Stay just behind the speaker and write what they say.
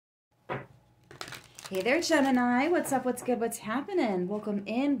Hey there, Gemini. What's up? What's good? What's happening? Welcome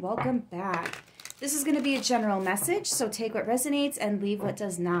in. Welcome back. This is going to be a general message, so take what resonates and leave what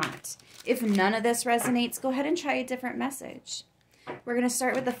does not. If none of this resonates, go ahead and try a different message. We're going to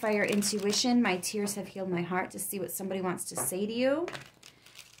start with the fire intuition. My tears have healed my heart to see what somebody wants to say to you.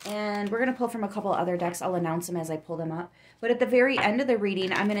 And we're going to pull from a couple other decks. I'll announce them as I pull them up. But at the very end of the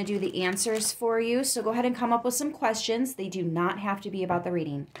reading, I'm going to do the answers for you. So go ahead and come up with some questions. They do not have to be about the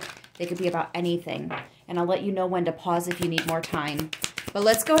reading. They could be about anything. And I'll let you know when to pause if you need more time. But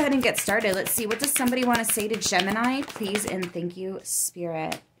let's go ahead and get started. Let's see, what does somebody want to say to Gemini? Please and thank you,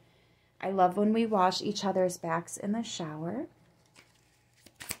 Spirit. I love when we wash each other's backs in the shower.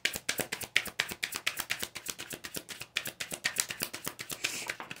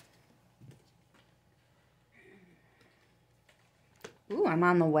 Ooh, I'm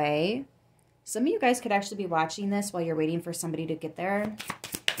on the way. Some of you guys could actually be watching this while you're waiting for somebody to get there.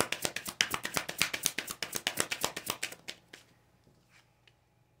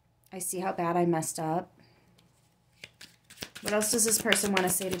 I see how bad I messed up. What else does this person want to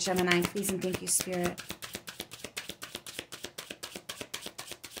say to Gemini? Please and thank you, Spirit.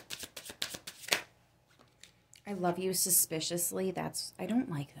 I love you suspiciously. I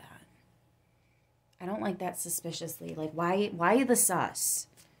don't like that. I don't like that suspiciously. Like, why the sus?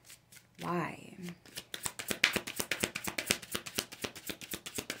 Why?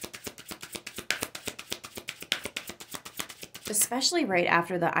 Especially right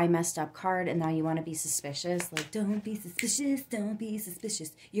after the I messed up card and now you want to be suspicious. Like, don't be suspicious, don't be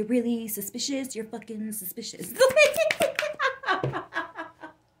suspicious. You're really suspicious, you're fucking suspicious.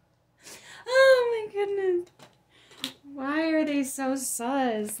 Oh my goodness. Why are they so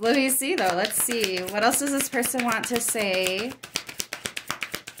sus? Let me see though, let's see. What else does this person want to say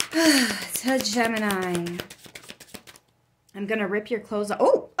to Gemini? I'm going to rip your clothes off.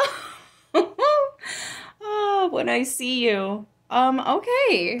 Oh! Oh, when I see you.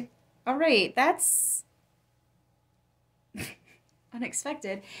 Okay. All right. That's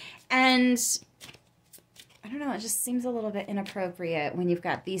unexpected. And I don't know. It just seems a little bit inappropriate when you've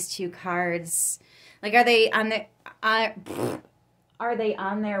got these two cards. Like, are they on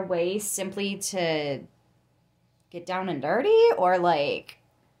their way simply to get down and dirty? Or like,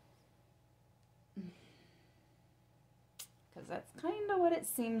 because that's kind of what it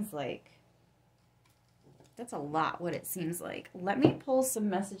seems like. That's a lot what it seems like. Let me pull some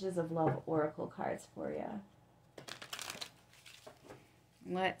messages of love oracle cards for you.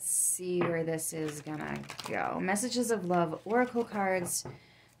 Let's see where this is gonna go. Messages of love oracle cards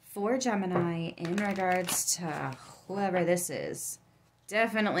for Gemini in regards to whoever this is.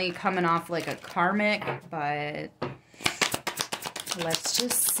 Definitely coming off like a karmic, but let's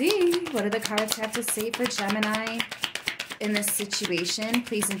just see. What do the cards have to say for Gemini in this situation?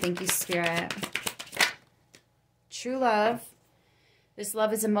 Please and thank you, Spirit. True love. This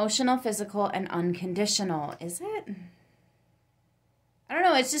love is emotional, physical, and unconditional. Is it? I don't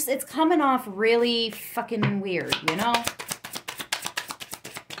know. It's just, it's coming off really fucking weird, you know?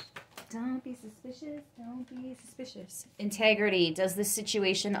 Don't be suspicious. Don't be suspicious. Integrity. Does this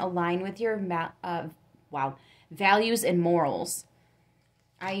situation align with your values and morals?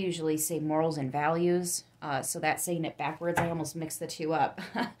 I usually say morals and values. So that's saying it backwards. I almost mixed the two up.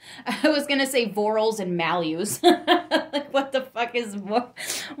 I was going to say vorals and malus. Like, what the fuck is,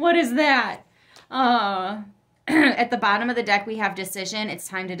 what is that? At the bottom of the deck, we have decision. It's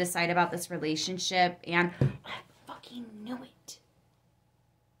time to decide about this relationship. And I fucking knew it.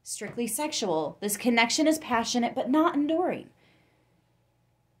 Strictly sexual. This connection is passionate, but not enduring.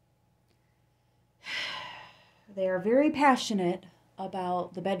 They are very passionate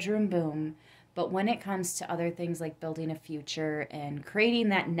about the bedroom boom. But when it comes to other things like building a future and creating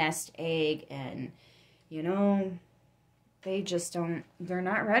that nest egg and, you know, they just don't, they're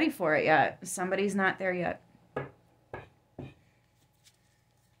not ready for it yet. Somebody's not there yet.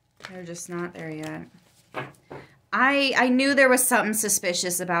 They're just not there yet. I knew there was something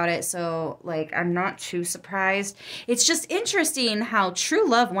suspicious about it, so, like, I'm not too surprised. It's just interesting how true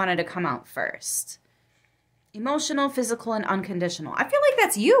love wanted to come out first. Emotional, physical, and unconditional. I feel like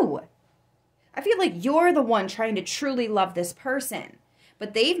that's you. I feel like you're the one trying to truly love this person.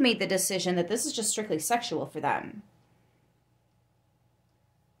 But they've made the decision that this is just strictly sexual for them.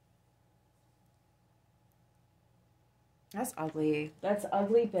 That's ugly. That's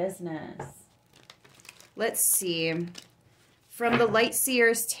ugly business. Let's see. From the Light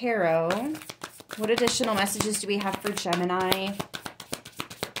Seers Tarot, what additional messages do we have for Gemini?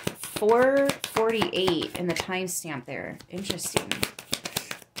 4:48 in the timestamp there. Interesting.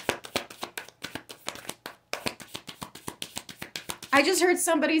 I just heard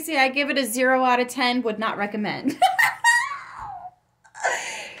somebody say I give it a 0 out of 10, would not recommend.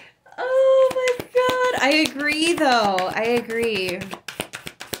 Oh my God. I agree though. I agree.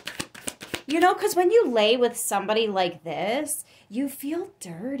 You know, because when you lay with somebody like this, you feel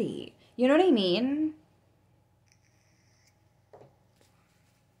dirty. You know what I mean?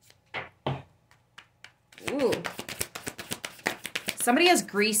 Ooh. Somebody has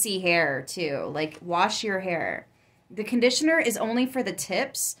greasy hair too. Like, wash your hair. The conditioner is only for the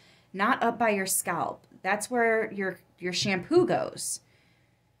tips, not up by your scalp. That's where your shampoo goes.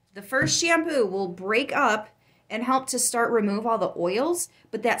 The first shampoo will break up and help to start remove all the oils,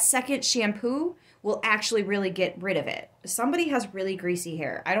 but that second shampoo will actually really get rid of it. Somebody has really greasy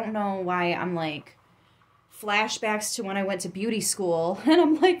hair. I don't know why I'm like flashbacks to when I went to beauty school, and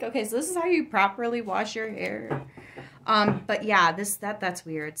I'm like, okay, so this is how you properly wash your hair. But yeah, that's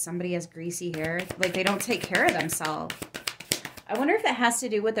weird. Somebody has greasy hair, like they don't take care of themselves. I wonder if that has to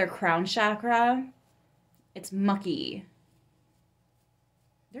do with their crown chakra. It's mucky.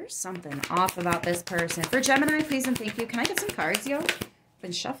 There's something off about this person. For Gemini, please and thank you. Can I get some cards, yo?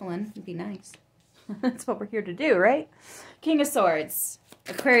 Been shuffling. It'd be nice. That's what we're here to do, right? King of Swords.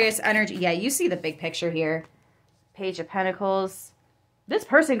 Aquarius energy. Yeah, you see the big picture here. Page of Pentacles. This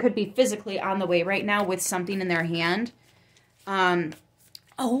person could be physically on the way right now with something in their hand.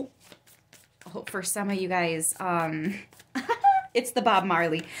 Oh, for some of you guys, it's the Bob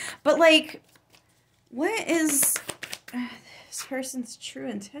Marley. But like, what is this person's true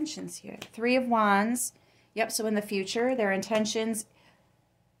intentions here? 3 of Wands. Yep, so in the future, their intentions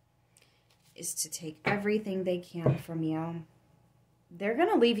is to take everything they can from you. They're going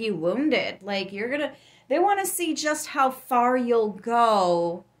to leave you wounded. Like, they want to see just how far you'll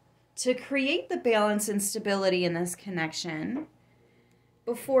go to create the balance and stability in this connection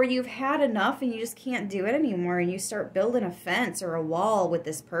before you've had enough and you just can't do it anymore and you start building a fence or a wall with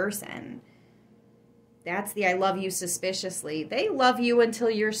this person. That's the I love you suspiciously. They love you until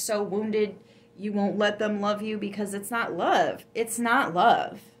you're so wounded you won't let them love you because it's not love. It's not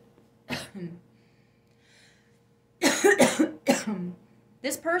love.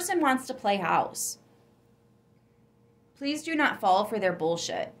 This person wants to play house. Please do not fall for their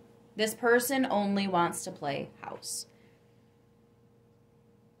bullshit. This person only wants to play house.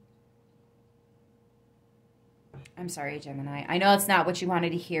 I'm sorry, Gemini. I know it's not what you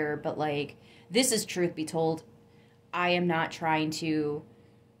wanted to hear, but like, this is truth be told. I am not trying to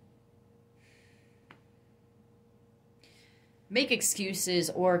make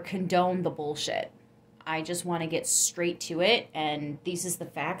excuses or condone the bullshit. I just want to get straight to it, and these is the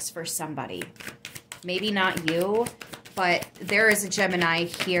facts for somebody. Maybe not you, but there is a Gemini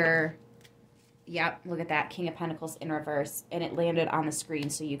here. Yep, look at that. King of Pentacles in reverse. And it landed on the screen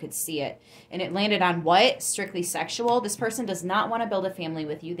so you could see it. And it landed on what? Strictly sexual. This person does not want to build a family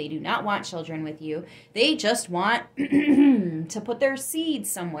with you. They do not want children with you. They just want to put their seed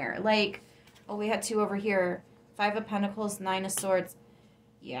somewhere. Like, oh, we had 2 over here. 5 of Pentacles, 9 of Swords.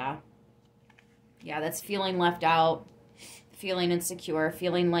 Yeah. Yeah, that's feeling left out. Feeling insecure.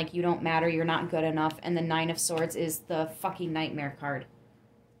 Feeling like you don't matter. You're not good enough. And the 9 of Swords is the fucking nightmare card.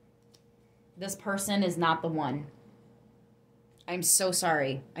 This person is not the one. I'm so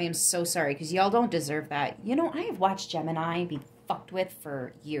sorry. I am so sorry because y'all don't deserve that. You know, I have watched Gemini be fucked with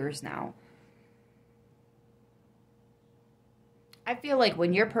for years now. I feel like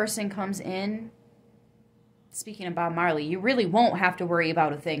when your person comes in, speaking of Bob Marley, you really won't have to worry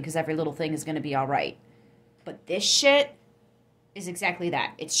about a thing because every little thing is going to be all right. But this shit is exactly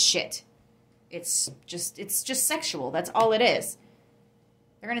that. It's shit. It's just sexual. That's all it is.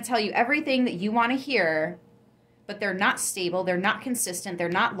 They're going to tell you everything that you want to hear, but they're not stable, they're not consistent, they're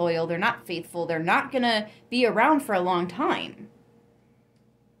not loyal, they're not faithful, they're not going to be around for a long time.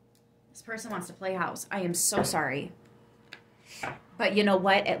 This person wants to play house. I am so sorry. But you know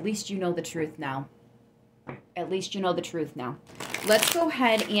what? At least you know the truth now. At least you know the truth now. Let's go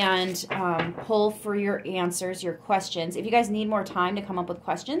ahead and pull for your answers, your questions. If you guys need more time to come up with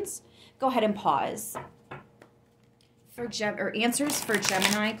questions, go ahead and pause. For answers for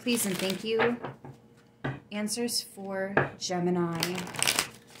Gemini, please and thank you. Answers for Gemini.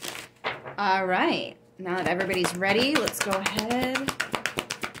 All right. Now that everybody's ready, let's go ahead.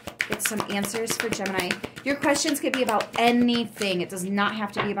 Get some answers for Gemini. Your questions could be about anything. It does not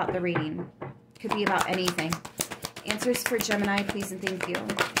have to be about the reading. It could be about anything. Answers for Gemini, please and thank you.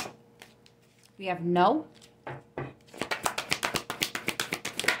 We have no.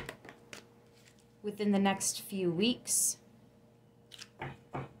 Within the next few weeks.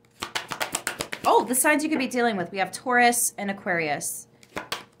 Oh, the signs you could be dealing with. We have Taurus and Aquarius.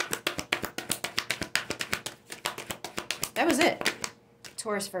 That was it.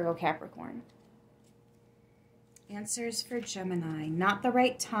 Taurus, Virgo, Capricorn. Answers for Gemini. Not the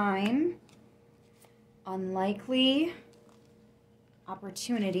right time. Unlikely.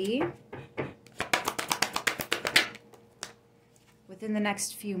 Opportunity. Within the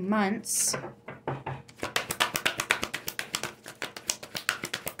next few months.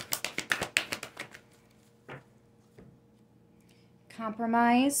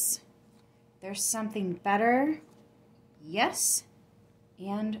 Compromise. There's something better. Yes.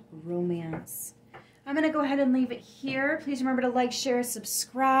 And romance. I'm going to go ahead and leave it here. Please remember to like, share,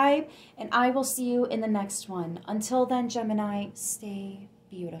 subscribe, and I will see you in the next one. Until then, Gemini, stay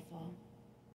beautiful.